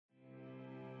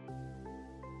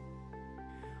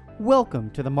Welcome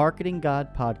to the Marketing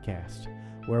God Podcast,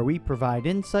 where we provide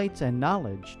insights and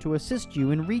knowledge to assist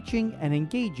you in reaching and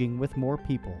engaging with more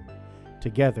people.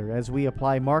 Together, as we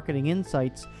apply marketing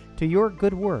insights to your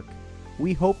good work,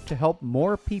 we hope to help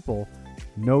more people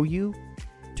know you,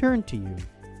 turn to you,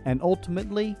 and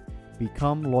ultimately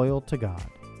become loyal to God.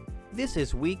 This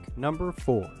is week number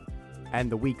 4,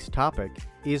 and the week's topic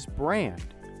is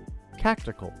brand,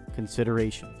 tactical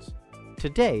considerations.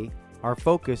 Today, our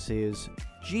focus is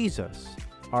Jesus,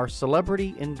 our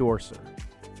celebrity endorser,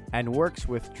 and works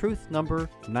with truth number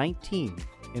 19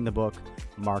 in the book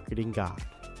Marketing God.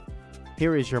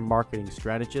 Here is your marketing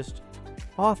strategist,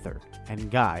 author,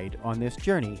 and guide on this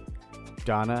journey,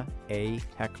 Donna A.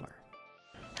 Heckler.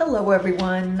 Hello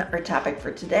everyone. Our topic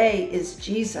for today is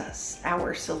Jesus,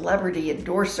 our celebrity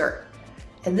endorser.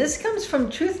 And this comes from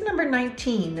truth number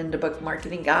 19 in the book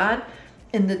Marketing God.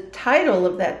 And the title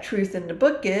of that truth in the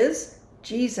book is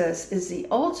Jesus is the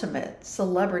ultimate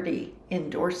celebrity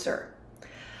endorser.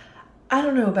 I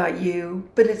don't know about you,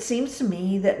 but it seems to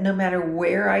me that no matter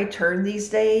where I turn these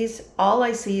days, all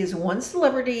I see is one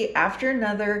celebrity after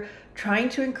another trying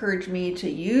to encourage me to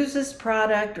use this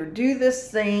product or do this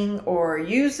thing or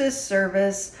use this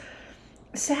service.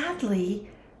 Sadly,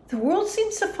 the world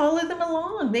seems to follow them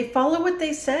along. They follow what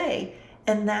they say.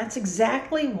 And that's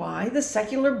exactly why the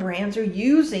secular brands are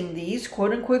using these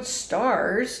quote-unquote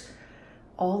stars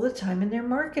all the time in their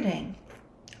marketing.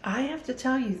 I have to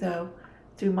tell you though,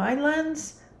 through my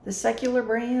lens, the secular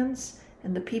brands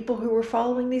and the people who are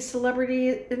following these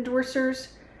celebrity endorsers,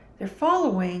 they're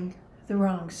following the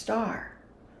wrong star.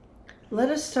 Let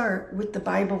us start with the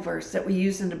Bible verse that we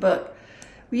use in the book.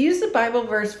 We use the Bible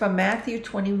verse from Matthew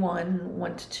 21,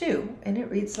 1-2, and it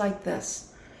reads like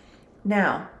this.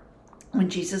 Now, when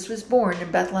Jesus was born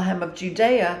in Bethlehem of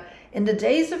Judea, in the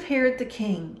days of Herod the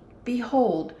king,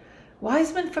 behold,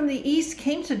 wise men from the east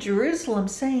came to Jerusalem,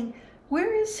 saying,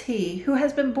 Where is he who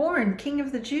has been born King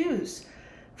of the Jews?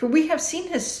 For we have seen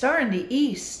his star in the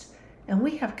east, and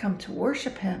we have come to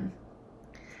worship him.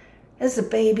 As a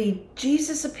baby,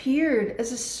 Jesus appeared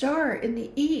as a star in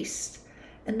the east,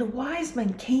 and the wise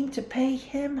men came to pay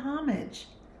him homage.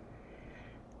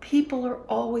 People are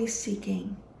always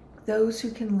seeking those who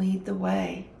can lead the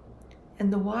way,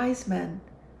 and the wise men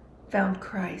found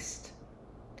Christ.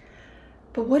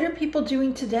 But what are people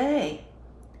doing today?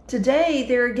 Today,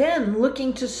 they're again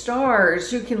looking to stars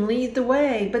who can lead the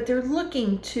way, but they're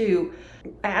looking to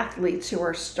athletes who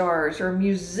are stars, or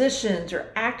musicians, or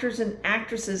actors and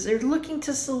actresses. They're looking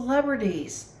to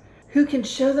celebrities who can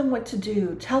show them what to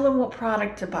do, tell them what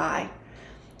product to buy.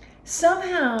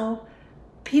 Somehow,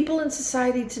 people in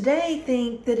society today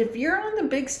think that if you're on the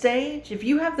big stage, if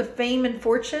you have the fame and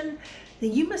fortune,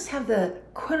 then you must have the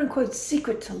quote-unquote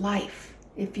secret to life,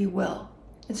 if you will.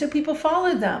 And so people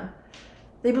follow them.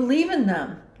 They believe in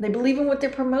them. They believe in what they're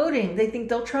promoting. They think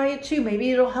they'll try it too.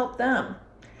 Maybe it'll help them.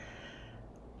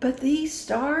 But these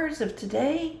stars of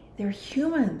today, they're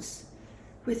humans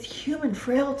with human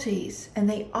frailties, and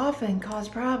they often cause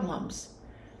problems.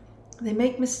 They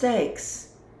make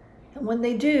mistakes. And when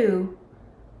they do,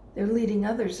 they're leading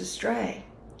others astray.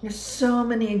 There's so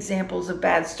many examples of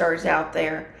bad stars out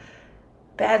there.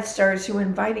 Bad stars who are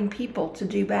inviting people to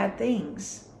do bad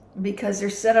things because they're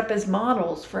set up as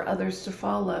models for others to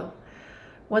follow.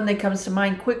 One that comes to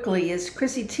mind quickly is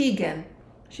Chrissy Teigen.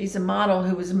 She's a model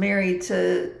who is married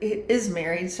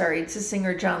to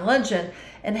singer John Legend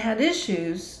and had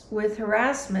issues with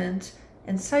harassment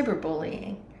and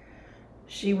cyberbullying.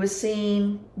 She was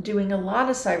seen doing a lot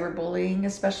of cyberbullying,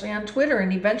 especially on Twitter,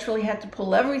 and eventually had to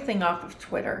pull everything off of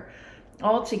Twitter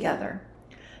altogether.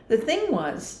 The thing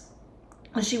was,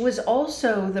 she was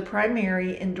also the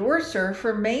primary endorser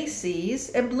for Macy's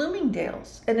and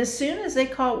Bloomingdale's. And as soon as they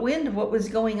caught wind of what was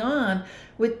going on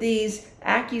with these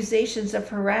accusations of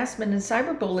harassment and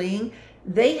cyberbullying,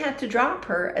 they had to drop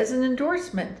her as an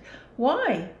endorsement.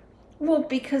 Why? Well,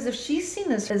 because if she's seen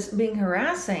as being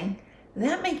harassing,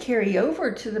 that may carry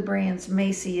over to the brands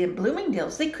Macy and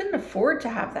Bloomingdale's. They couldn't afford to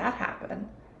have that happen.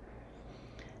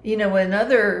 You know,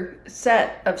 another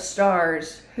set of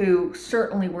stars who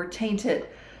certainly were tainted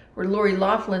were Lori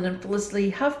Loughlin and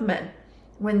Felicity Huffman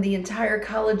when the entire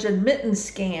college admittance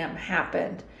scam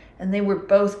happened. And they were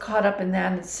both caught up in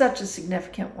that in such a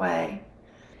significant way.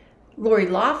 Lori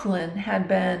Loughlin had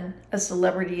been a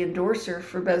celebrity endorser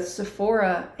for both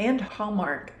Sephora and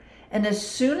Hallmark. And as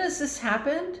soon as this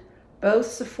happened, both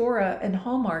Sephora and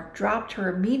Hallmark dropped her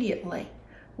immediately.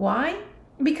 Why?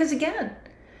 Because again,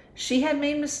 she had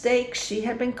made mistakes. She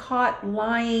had been caught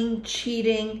lying,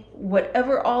 cheating,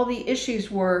 whatever all the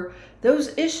issues were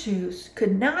those issues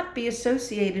could not be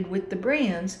associated with the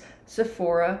brands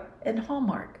Sephora and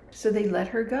Hallmark, so they let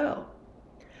her go.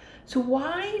 So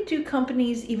why do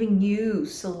companies even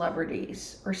use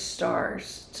celebrities or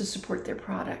stars to support their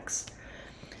products?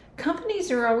 Companies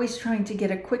are always trying to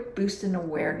get a quick boost in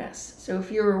awareness. So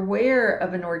if you're aware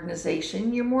of an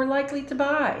organization, you're more likely to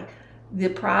buy the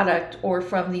product or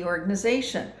from the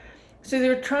organization. So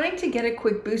they're trying to get a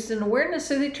quick boost in awareness,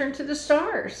 so they turn to the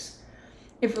stars.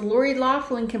 If Lori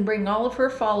Loughlin can bring all of her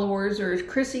followers, or if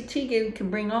Chrissy Teigen can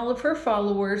bring all of her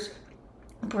followers,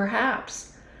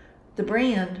 perhaps the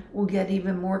brand will get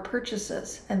even more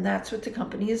purchases. And that's what the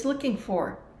company is looking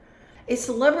for. A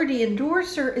celebrity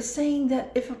endorser is saying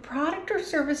that if a product or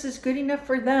service is good enough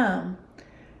for them,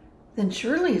 then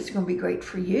surely it's going to be great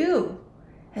for you.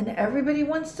 And everybody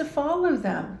wants to follow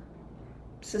them.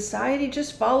 Society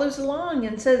just follows along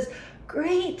and says,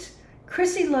 great,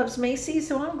 Chrissy loves Macy's,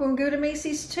 so I'm going to go to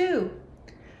Macy's too.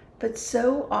 But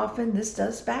so often this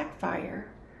does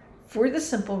backfire for the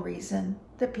simple reason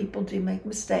that people do make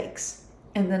mistakes.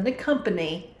 And then the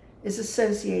company is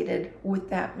associated with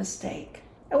that mistake.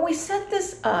 And we set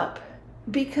this up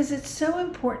because it's so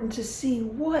important to see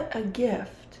what a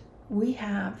gift we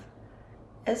have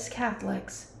as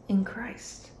Catholics in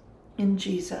Christ, in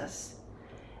Jesus.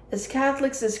 As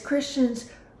Catholics, as Christians,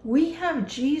 we have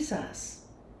Jesus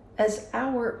as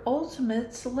our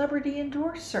ultimate celebrity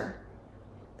endorser.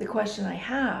 The question I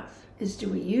have is, do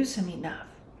we use him enough?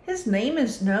 His name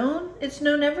is known. It's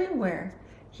known everywhere.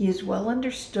 He is well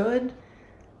understood.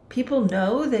 People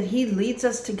know that he leads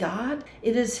us to God.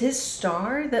 It is his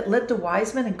star that led the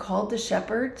wise men and called the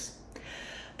shepherds.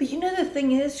 But you know, the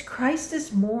thing is, Christ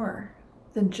is more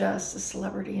than just a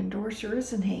celebrity endorser,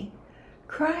 isn't he?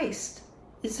 Christ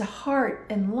is the heart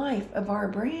and life of our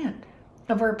brand,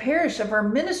 of our parish, of our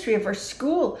ministry, of our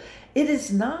school. It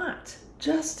is not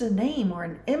just a name or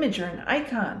an image or an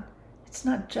icon. It's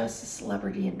not just a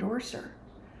celebrity endorser.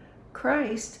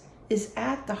 Christ is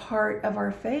at the heart of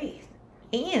our faith.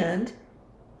 And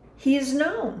he is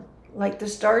known, like the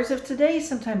stars of today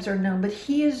sometimes are known, but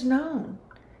he is known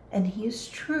and he is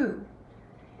true.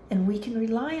 And we can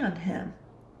rely on him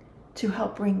to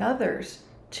help bring others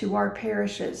to our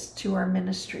parishes, to our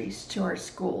ministries, to our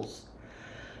schools.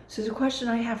 So the question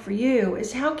I have for you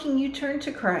is, how can you turn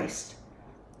to Christ?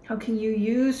 How can you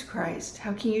use Christ?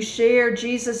 How can you share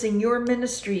Jesus in your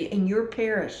ministry, in your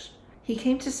parish? He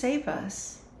came to save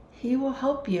us. He will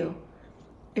help you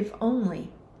if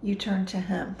only you turn to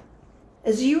him.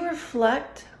 As you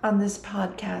reflect on this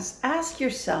podcast, ask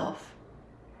yourself,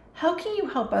 how can you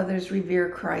help others revere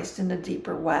Christ in a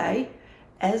deeper way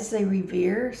as they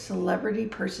revere celebrity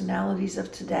personalities of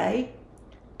today?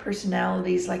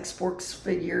 Personalities like sports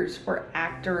figures or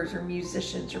actors or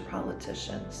musicians or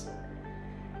politicians.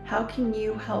 How can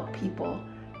you help people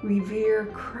revere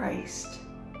Christ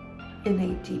in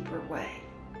a deeper way?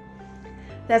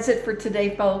 That's it for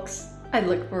today, folks. I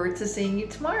look forward to seeing you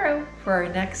tomorrow for our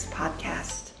next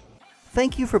podcast.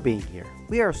 Thank you for being here.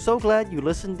 We are so glad you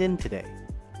listened in today.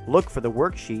 Look for the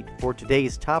worksheet for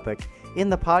today's topic in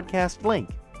the podcast link.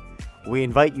 We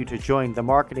invite you to join the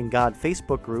Marketing God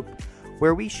Facebook group,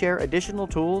 where we share additional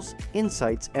tools,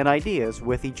 insights, and ideas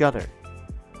with each other.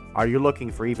 Are you looking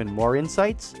for even more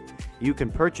insights? You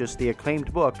can purchase the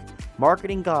acclaimed book,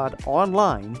 Marketing God,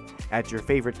 online at your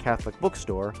favorite Catholic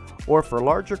bookstore, or for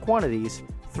larger quantities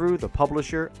through the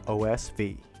publisher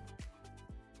OSV.